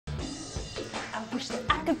Wish that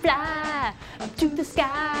I could fly up to the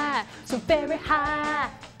sky so very high,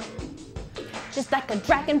 just like a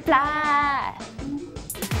dragonfly.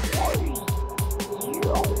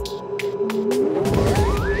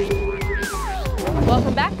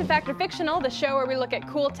 Welcome back to Fact or Fictional, the show where we look at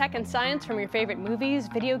cool tech and science from your favorite movies,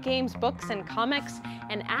 video games, books, and comics,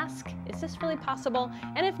 and ask, is this really possible?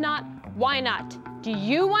 And if not, why not? Do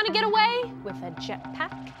you want to get away with a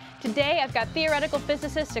jetpack? Today, I've got theoretical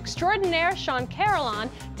physicist extraordinaire Sean Carroll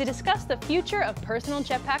on to discuss the future of personal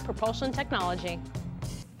jetpack propulsion technology.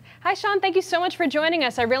 Hi, Sean. Thank you so much for joining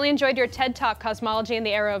us. I really enjoyed your TED Talk, Cosmology in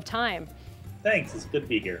the Era of Time. Thanks. It's good to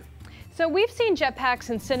be here. So we've seen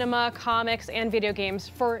jetpacks in cinema, comics, and video games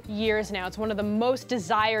for years now. It's one of the most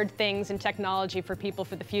desired things in technology for people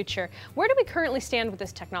for the future. Where do we currently stand with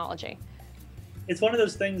this technology? It's one of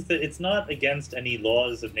those things that it's not against any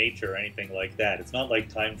laws of nature or anything like that. It's not like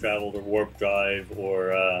time travel or warp drive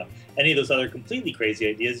or any of those other completely crazy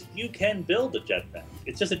ideas. You can build a jetpack.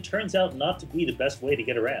 It's just it turns out not to be the best way to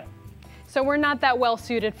get around. So we're not that well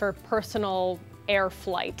suited for personal air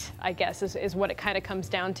flight, I guess, is what it kind of comes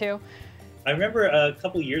down to. I remember a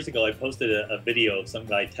couple of years ago, I posted a video of some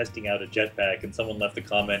guy testing out a jetpack, and someone left a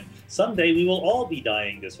comment, "Someday we will all be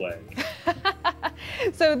dying this way."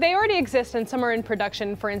 So they already exist, and some are in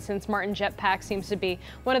production. For instance, Martin Jetpack seems to be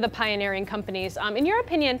one of the pioneering companies. In your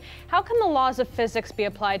opinion, how can the laws of physics be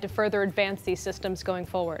applied to further advance these systems going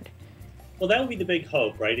forward? Well, that would be the big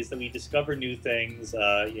hope, right? Is that we discover new things.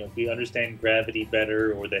 We understand gravity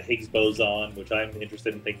better, or the Higgs boson, which I'm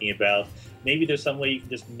interested in thinking about. Maybe there's some way you can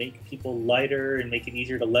just make people lighter and make it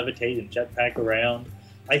easier to levitate and jetpack around.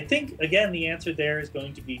 I think, again, the answer there is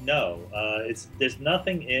going to be no. There's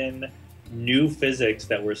nothing in new physics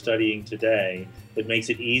that we're studying today that makes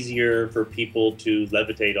it easier for people to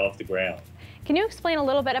levitate off the ground. Can you explain a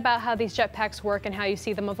little bit about how these jetpacks work and how you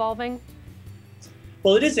see them evolving?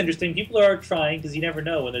 Well, it is interesting. People are trying, because you never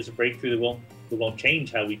know when there's a breakthrough that won't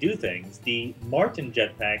change how we do things. The Martin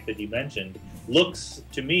jetpack that you mentioned looks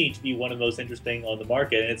to me to be one of the most interesting on the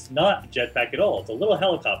market, and it's not a jetpack at all. It's a little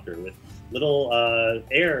helicopter with little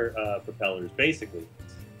air propellers, basically.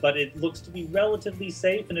 But it looks to be relatively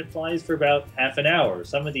safe, and it flies for about half an hour.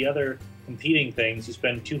 Some of the other competing things, you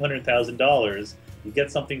spend $200,000, you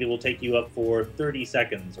get something that will take you up for 30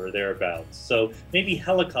 seconds or thereabouts. So maybe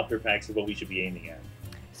helicopter packs are what we should be aiming at.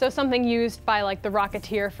 So something used by like the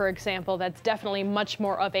Rocketeer, for example, that's definitely much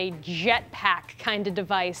more of a jetpack kind of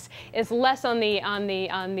device, is less on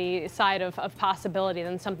the side of possibility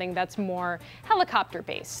than something that's more helicopter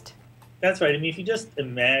based. That's right. I mean, if you just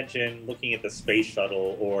imagine looking at the space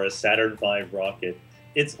shuttle or a Saturn V rocket,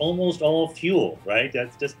 it's almost all fuel, right?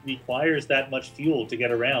 That just requires that much fuel to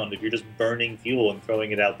get around if you're just burning fuel and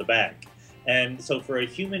throwing it out the back. And so for a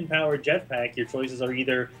human-powered jetpack, your choices are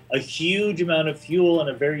either a huge amount of fuel and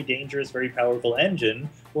a very dangerous, very powerful engine,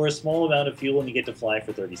 or a small amount of fuel and you get to fly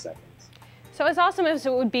for 30 seconds. So as awesome as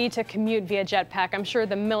it would be to commute via jetpack, I'm sure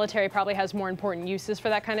the military probably has more important uses for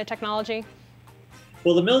that kind of technology.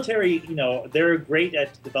 Well, the military, they're great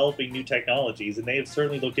at developing new technologies, and they have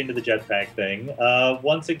certainly looked into the jetpack thing.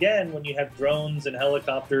 Once again, when you have drones and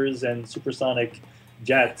helicopters and supersonic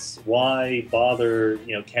jets, why bother,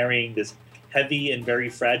 carrying this heavy and very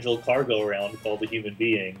fragile cargo around called a human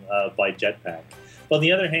being by jetpack? But on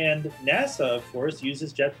the other hand, NASA, of course,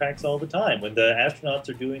 uses jetpacks all the time. When the astronauts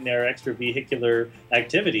are doing their extravehicular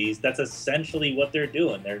activities, that's essentially what they're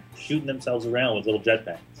doing. They're shooting themselves around with little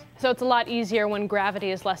jetpacks. So it's a lot easier when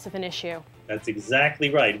gravity is less of an issue. That's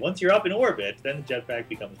exactly right. Once you're up in orbit, then the jetpack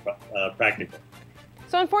becomes practical.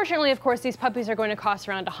 So unfortunately, of course, these puppies are going to cost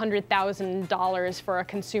around $100,000 for a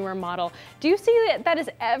consumer model. Do you see that is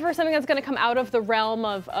ever something that's going to come out of the realm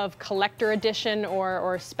of collector edition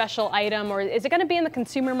or special item, or is it going to be in the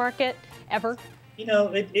consumer market ever?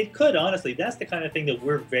 It could, honestly. That's the kind of thing that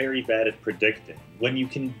we're very bad at predicting. When you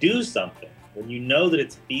can do something, when you know that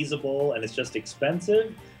it's feasible and it's just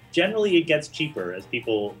expensive, generally it gets cheaper as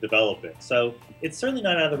people develop it. So it's certainly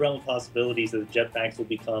not out of the realm of possibilities that the jetpacks will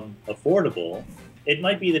become affordable. It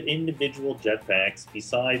might be that individual jetpacks,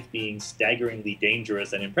 besides being staggeringly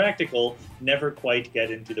dangerous and impractical, never quite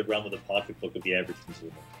get into the realm of the pocketbook of the average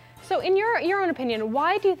consumer. So in your own opinion,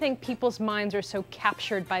 why do you think people's minds are so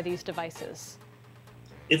captured by these devices?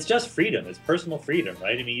 It's just freedom. It's personal freedom,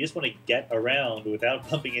 right? I mean, you just want to get around without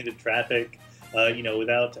bumping into traffic,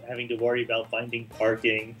 without having to worry about finding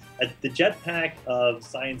parking. The jetpack of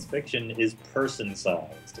science fiction is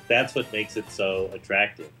person-sized. That's what makes it so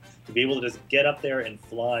attractive. To be able to just get up there and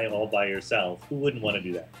fly all by yourself, who wouldn't want to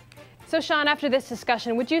do that? So Sean, after this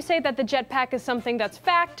discussion, would you say that the jetpack is something that's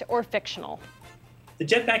fact or fictional? The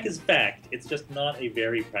jetpack is fact. It's just not a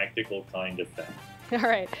very practical kind of fact. All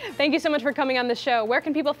right. Thank you so much for coming on the show. Where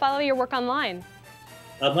can people follow your work online?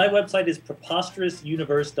 My website is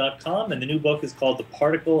preposterousuniverse.com, and the new book is called The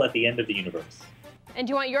Particle at the End of the Universe. And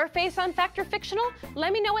do you want your face on Factor Fictional?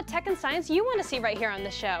 Let me know what tech and science you want to see right here on the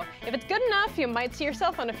show. If it's good enough, you might see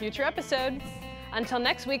yourself on a future episode. Until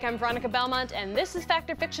next week, I'm Veronica Belmont, and this is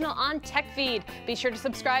Factor Fictional on TechFeed. Be sure to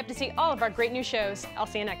subscribe to see all of our great new shows. I'll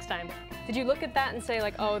see you next time. Did you look at that and say,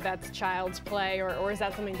 like, oh, that's child's play, or is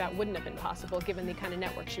that something that wouldn't have been possible given the kind of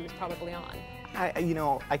network she was probably on?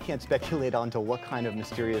 I can't speculate onto what kind of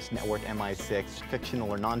mysterious network MI6,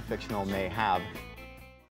 fictional or non-fictional, may have.